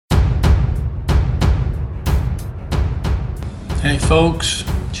Hey folks,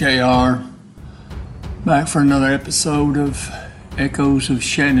 JR, back for another episode of Echoes of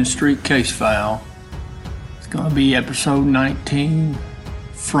Shannon Street Case File. It's going to be episode 19,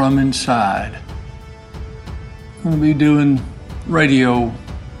 From Inside. I'm going to be doing radio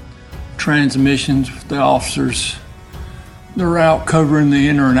transmissions with the officers. They're out covering the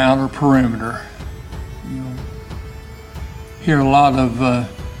inner and outer perimeter. You'll hear a lot of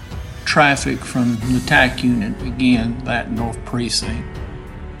traffic from the TAC unit, again, that North Precinct.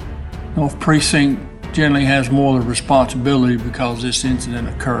 North Precinct generally has more of the responsibility because this incident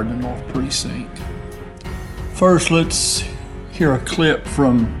occurred in North Precinct. First, let's hear a clip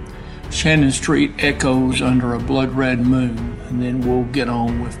from Shannon Street Echoes Under a Blood Red Moon, and then we'll get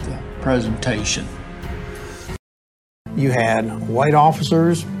on with the presentation. You had white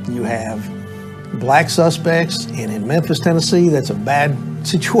officers, you have black suspects, and in Memphis, Tennessee, that's a bad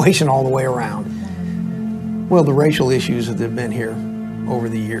situation all the way around. Well, the racial issues that have been here over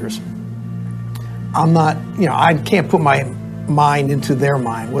the years. I can't put my mind into their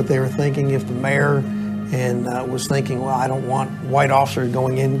mind, what they were thinking if the mayor was thinking, well, I don't want white officers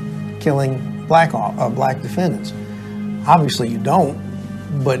going in killing black defendants. Obviously you don't,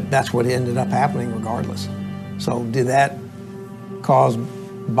 but that's what ended up happening regardless. So did that cause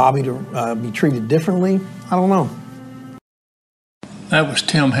Bobby to be treated differently? I don't know. That was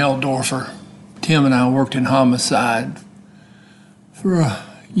Tim Heldorfer. Tim and I worked in homicide for a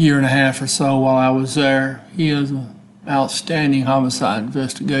year and a half or so while I was there. He is an outstanding homicide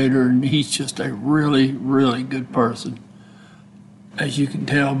investigator, and he's just a really, really good person. As you can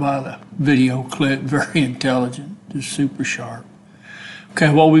tell by the video clip, very intelligent, just super sharp.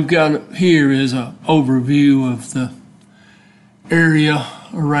 Okay, what we've got here is an overview of the area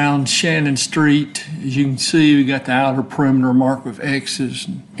around Shannon Street. As you can see, we got the outer perimeter marked with X's,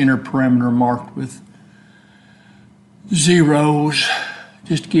 and inner perimeter marked with zeros.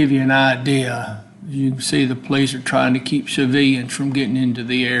 Just to give you an idea, as you can see, the police are trying to keep civilians from getting into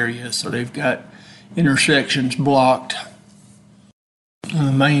the area, so they've got intersections blocked.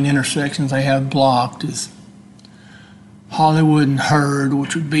 The main intersections they have blocked is Hollywood and Hurd,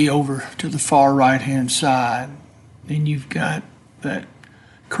 which would be over to the far right-hand side. Then you've got that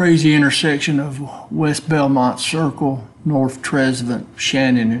crazy intersection of West Belmont Circle, North Trezevant,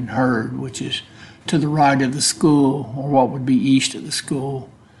 Shannon, and Hurd, which is to the right of the school, or what would be east of the school.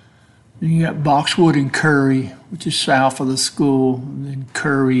 Then you got Boxwood and Curry, which is south of the school, and then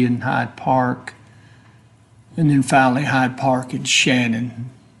Curry and Hyde Park, and then finally Hyde Park and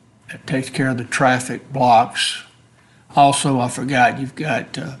Shannon. That takes care of the traffic blocks. Also, I forgot, you've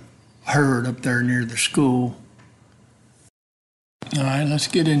got Hurd up there near the school. All right, let's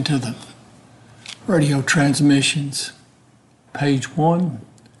get into the radio transmissions. Page 1,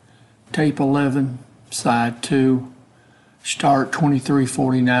 tape 11, side 2, start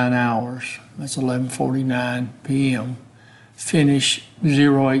 23:49 hours. That's 11:49 p.m. Finish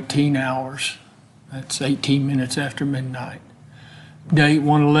 0:18 hours. That's 18 minutes after midnight. Date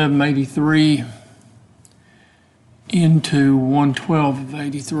 1/11/83 into 1/12 of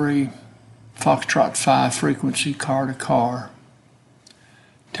 83. Foxtrot 5 frequency car to car.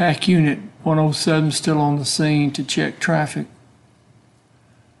 TAC unit 107 still on the scene to check traffic.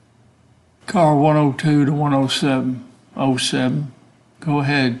 Car 102 to 107. Go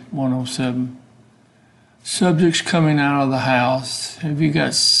ahead, 107. Subjects coming out of the house. Have you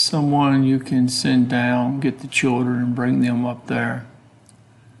got someone you can send down, get the children and bring them up there?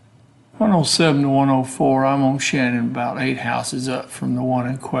 107 to 104, I'm on Shannon, about 8 houses up from the one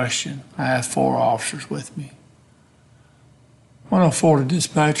in question. I have 4 officers with me. 104 to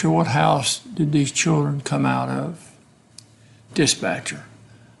dispatcher, what house did these children come out of? Dispatcher,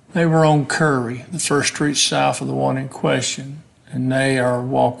 they were on Curry, the first street south of the one in question, and they are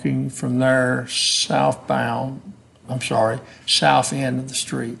walking from there south end of the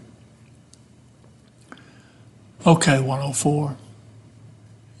street. Okay, 104.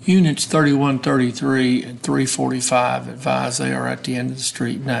 Units 3133 and 345 advise they are at the end of the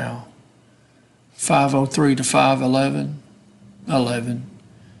street now. 503 to 511. 11.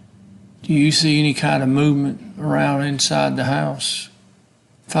 Do you see any kind of movement around inside the house?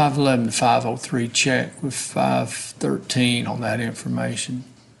 511 to 503, check with 513 on that information.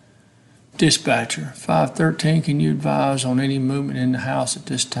 Dispatcher, 513, can you advise on any movement in the house at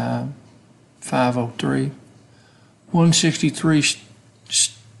this time? 503. 163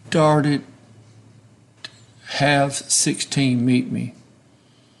 started, have 16 meet me.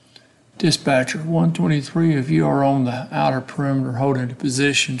 Dispatcher, 123, if you are on the outer perimeter holding a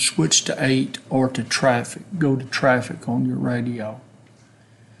position, switch to 8 or to traffic. Go to traffic on your radio.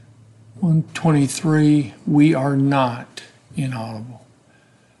 123, we are not. Inaudible.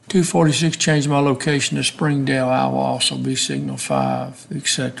 246, change my location to Springdale. I will also be signal 5,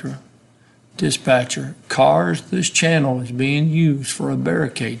 etc. Dispatcher, cars, this channel is being used for a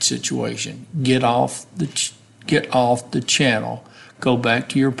barricade situation. Get off the channel. Go back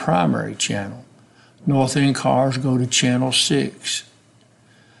to your primary channel. North end cars, go to channel 6.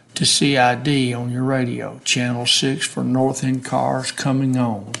 To CID on your radio, channel 6 for north end cars coming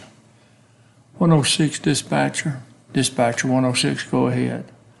on. 106 dispatcher. Dispatcher 106, go ahead.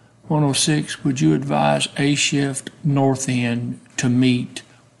 106, would you advise A shift north end to meet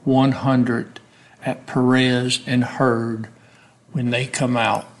 100 at Perez and Hurd when they come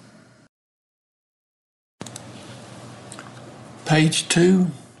out? Page 2,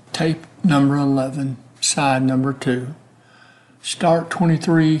 tape number 11, side number 2. Start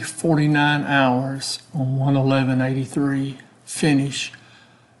 23:49 hours on 111.83. Finish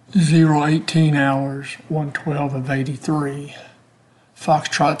 0:18 hours 112 of 83.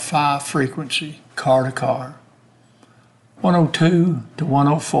 Foxtrot 5 frequency, car to car. 102 to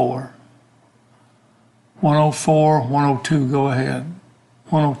 104. 104, 102, go ahead.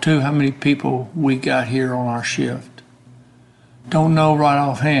 102, how many people we got here on our shift? Don't know right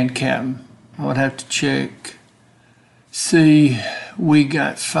offhand, Captain. I would have to check. See, we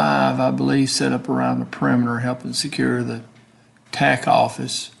got 5, I believe, set up around the perimeter helping secure the TAC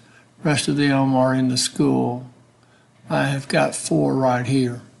office. Rest of them are in the school. I have got 4 right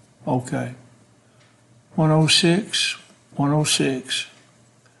here. Okay. 106, 106.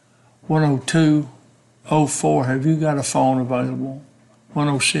 102, 04, have you got a phone available?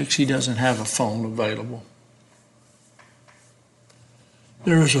 106, he doesn't have a phone available.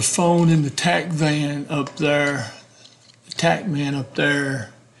 There is a phone in the TAC van up there. The TAC man up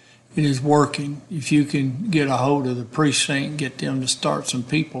there, it is working. If you can get a hold of the precinct, get them to start some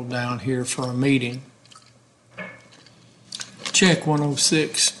people down here for a meeting. Check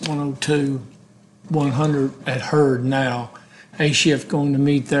 106, 102, 100 at Hurd now. A shift going to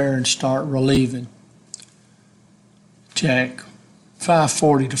meet there and start relieving. Check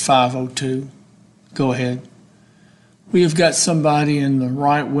 540 to 502. Go ahead. We have got somebody in the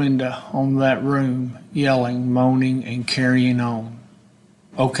right window on that room yelling, moaning, and carrying on.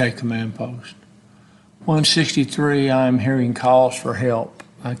 Okay, command post. 163, I am hearing calls for help.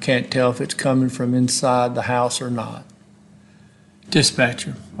 I can't tell if it's coming from inside the house or not.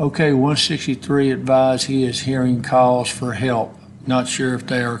 Dispatcher, okay, 163 advise he is hearing calls for help. Not sure if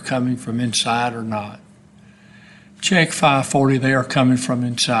they are coming from inside or not. Check 540, they are coming from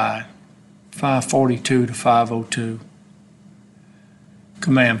inside. 542 to 502.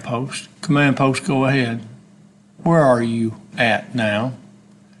 Command post. Command post, go ahead. Where are you at now?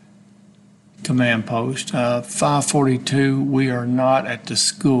 Command post. 542, we are not at the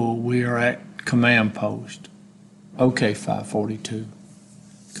school. We are at command post. Okay, 542.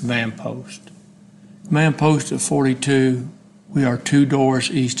 Command post. Command post of 42, we are 2 doors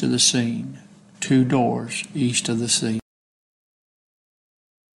east of the scene. 2 doors east of the scene.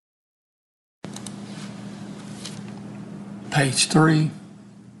 Page 3,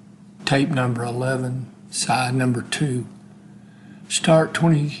 tape number 11, side number 2. Start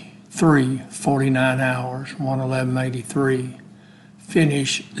 23:49 hours, 111.83.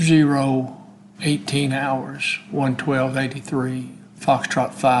 Finish 0:18 hours, 112.83.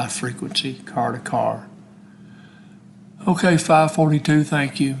 Foxtrot 5 frequency, car to car. Okay, 542,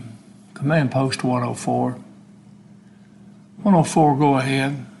 thank you. Command post 104. 104, go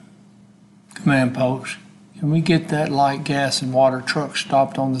ahead. Command post. Can we get that light gas and water truck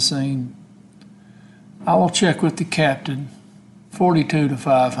stopped on the scene? I will check with the captain. 42 to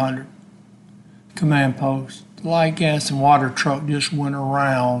 500. Command post. The light gas and water truck just went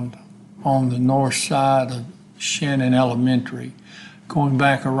around on the north side of Shannon Elementary, going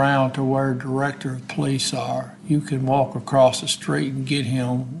back around to where Director of Police are. You can walk across the street and get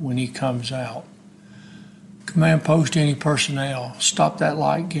him when he comes out. Command post, any personnel, stop that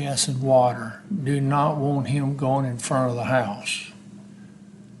light, gas, and water. Do not want him going in front of the house.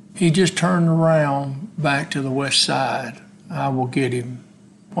 He just turned around back to the west side. I will get him.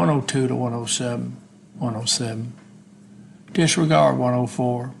 102 to 107. 107. Disregard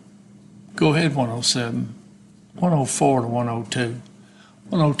 104. Go ahead, 107. 104 to 102.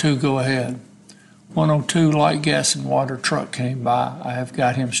 102, go ahead. 102, light, gas, and water truck came by. I have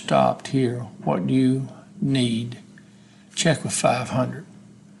got him stopped here. What do you need? Check with 500.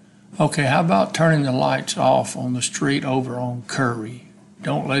 Okay, how about turning the lights off on the street over on Curry?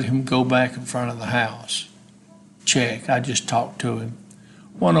 Don't let him go back in front of the house. Check, I just talked to him.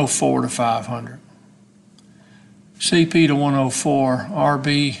 104 to 500. CP to 104.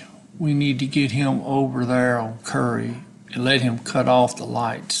 RB, we need to get him over there on Curry. and let him cut off the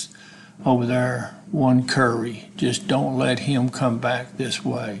lights over there, 1 Curry. Just don't let him come back this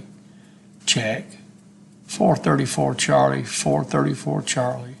way. Check. 434 Charlie, 434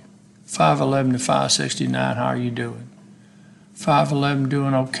 Charlie. 511 to 569, how are you doing? 511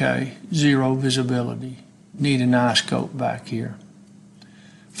 doing okay. 0 visibility. Need an eye scope back here.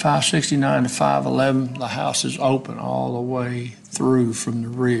 569 to 511, the house is open all the way through from the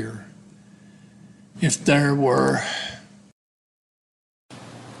rear. If there were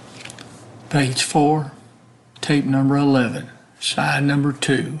page 4, tape number 11, side number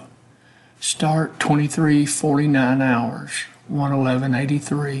 2, start 23:49 hours,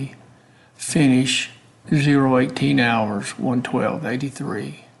 111:83, finish 0:18 hours,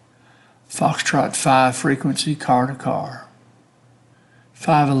 112:83. Foxtrot 5 frequency, car to car.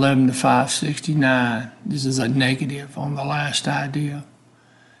 511 to 569, this is a negative on the last idea.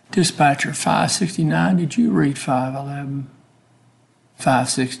 Dispatcher 569, did you read 511?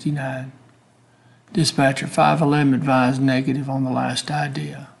 569. Dispatcher 511 advised negative on the last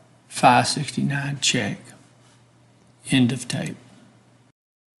idea. 569, check. End of tape.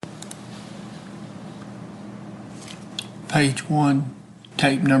 Page 1,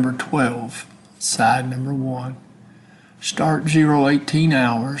 tape number 12, side number 1. Start 0:18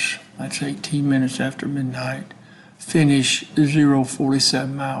 hours, that's 18 minutes after midnight. Finish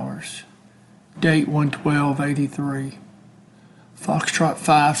 0:47 hours. Date 112:83. Foxtrot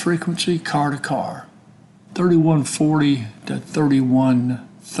 5 frequency, car to car. 3140 to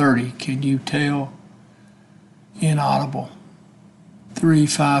 3130, can you tell? Inaudible.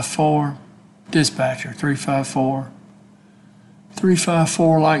 354, dispatcher 354.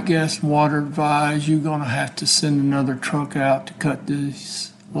 354, light, gas, and water advised, you're going to have to send another truck out to cut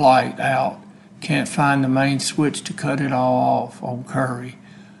this light out. Can't find the main switch to cut it all off on Curry.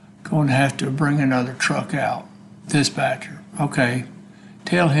 Going to have to bring another truck out. Dispatcher, okay.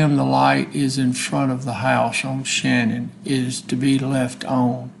 Tell him the light is in front of the house on Shannon is to be left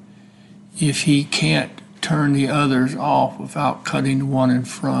on. If he can't turn the others off without cutting the one in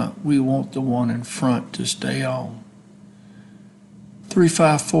front, we want the one in front to stay on.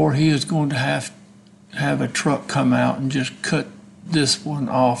 354, he is going to have a truck come out and just cut this one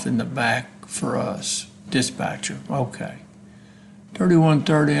off in the back for us. Dispatcher, okay.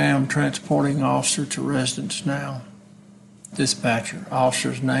 3130, I am transporting officer to residence now. Dispatcher,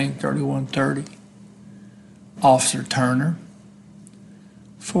 officer's name 3130. Officer Turner.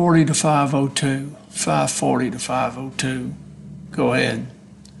 40 to 502, 540 to 502. Go ahead.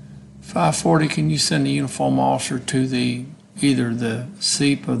 540, can you send the uniform officer to either the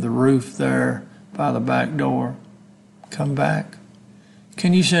seep of the roof there by the back door? Come back.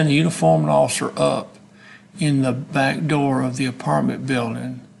 Can you send a uniformed officer up in the back door of the apartment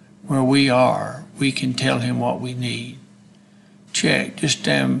building where we are? We can tell him what we need. Check. Just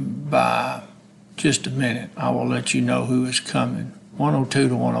stand by just a minute. I will let you know who is coming. 102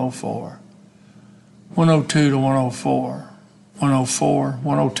 to 104. 102 to 104. 104.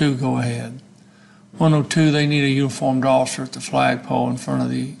 102, go ahead. 102, they need a uniformed officer at the flagpole in front of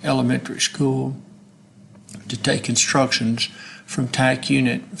the elementary school to take instructions from TAC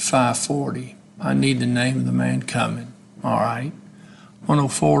Unit 540. I need the name of the man coming. All right.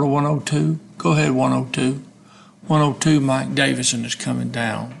 104 to 102. Go ahead, 102. 102, Mike Davison is coming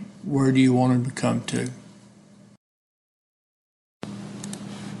down. Where do you want him to come to?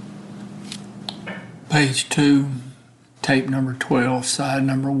 Page 2, tape number 12, side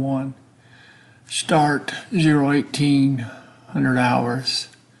number 1. Start 0:1800 hours.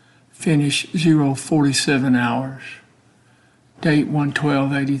 Finish 0:47 hours. Date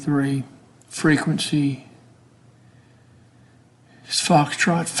 112:83. Frequency is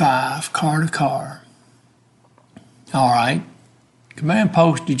Foxtrot 5, car to car. All right. Command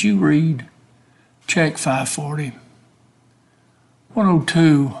post, did you read? Check 540.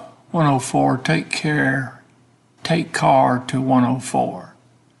 102, 104, take car to 104.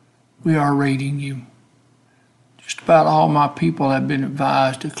 We are reading you. Just about all my people have been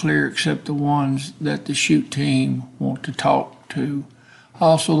advised to clear except the ones that the shoot team want to talk to.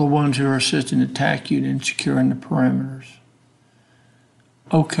 Also the ones who are assisting the TAC unit in securing the perimeters.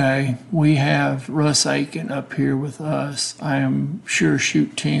 Okay, we have Russ Aiken up here with us. I am sure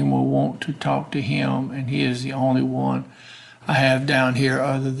shoot team will want to talk to him, and he is the only one I have down here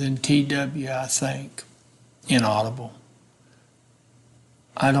other than TW, I think. Inaudible.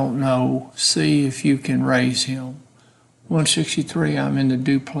 I don't know. See if you can raise him. 163, I'm in the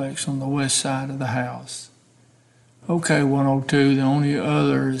duplex on the west side of the house. Okay, 102, the only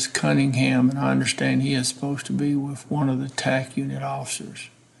other is Cunningham, and I understand he is supposed to be with one of the TAC unit officers.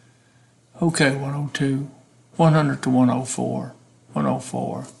 Okay, 102, 100 to 104.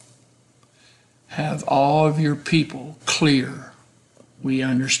 104. Have all of your people clear. We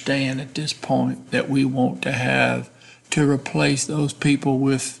understand at this point that we want to have to replace those people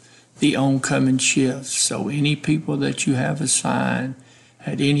with the oncoming shifts. So any people that you have assigned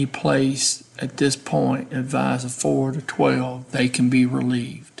at any place at this point, advise of 4 to 12, they can be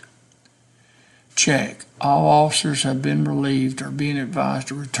relieved. Check. All officers have been relieved or being advised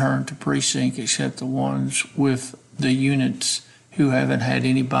to return to precinct except the ones with the units who haven't had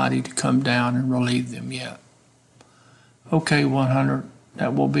anybody to come down and relieve them yet. Okay, 100.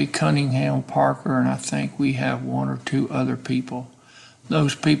 That will be Cunningham, Parker, and I think we have 1 or 2 other people.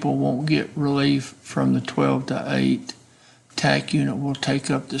 Those people won't get relief from the 12 to 8. TAC unit will take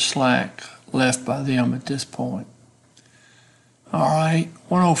up the slack left by them at this point. All right,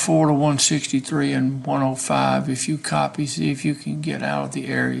 104 to 163 and 105, if you copy, see if you can get out of the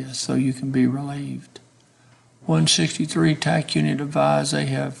area so you can be relieved. 163 TAC unit advised they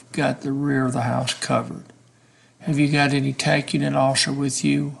have got the rear of the house covered. Have you got any TAC unit officer with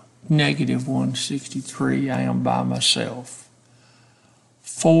you? Negative 163, I am by myself.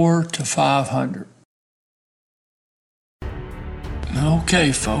 4 to 500.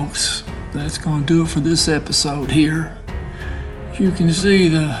 Okay, folks, that's going to do it for this episode here. As you can see,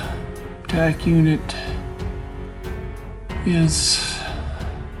 the TAC unit is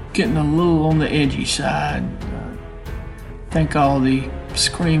getting a little on the edgy side. I think all the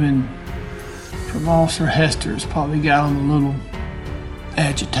screaming from Officer Hester has probably got them a little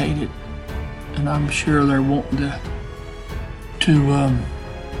agitated, and I'm sure they're wanting to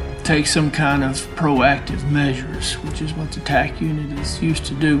take some kind of proactive measures, which is what the TAC unit is used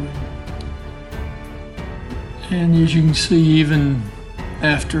to doing. And as you can see, even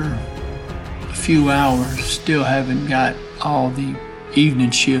after a few hours, still haven't got all the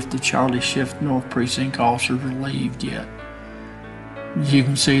evening shift, the Charlie shift North Precinct officers relieved yet. As you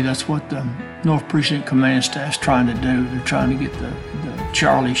can see, that's what the North Precinct Command Staff's trying to do. They're trying to get the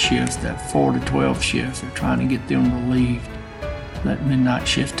Charlie shifts, that 4 to 12 shifts, they're trying to get them relieved. Let midnight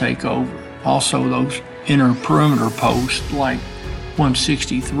shift take over. Also, those inner perimeter posts like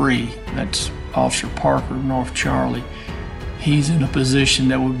 163, that's Officer Parker, North Charlie. He's in a position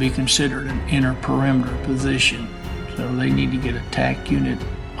that would be considered an inner perimeter position. So they need to get a TAC unit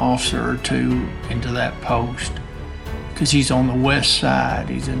officer or 2 into that post, because he's on the west side.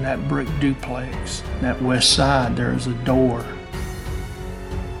 He's in that brick duplex. That west side, there's a door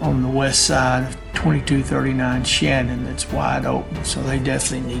on the west side of 2239 Shannon that's wide open, so they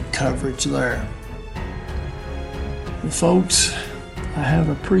definitely need coverage there. Well, folks, I have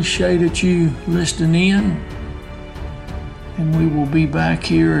appreciated you listening in, and we will be back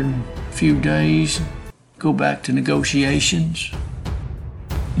here in a few days, go back to negotiations.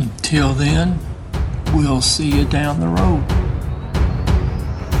 Until then, we'll see you down the road.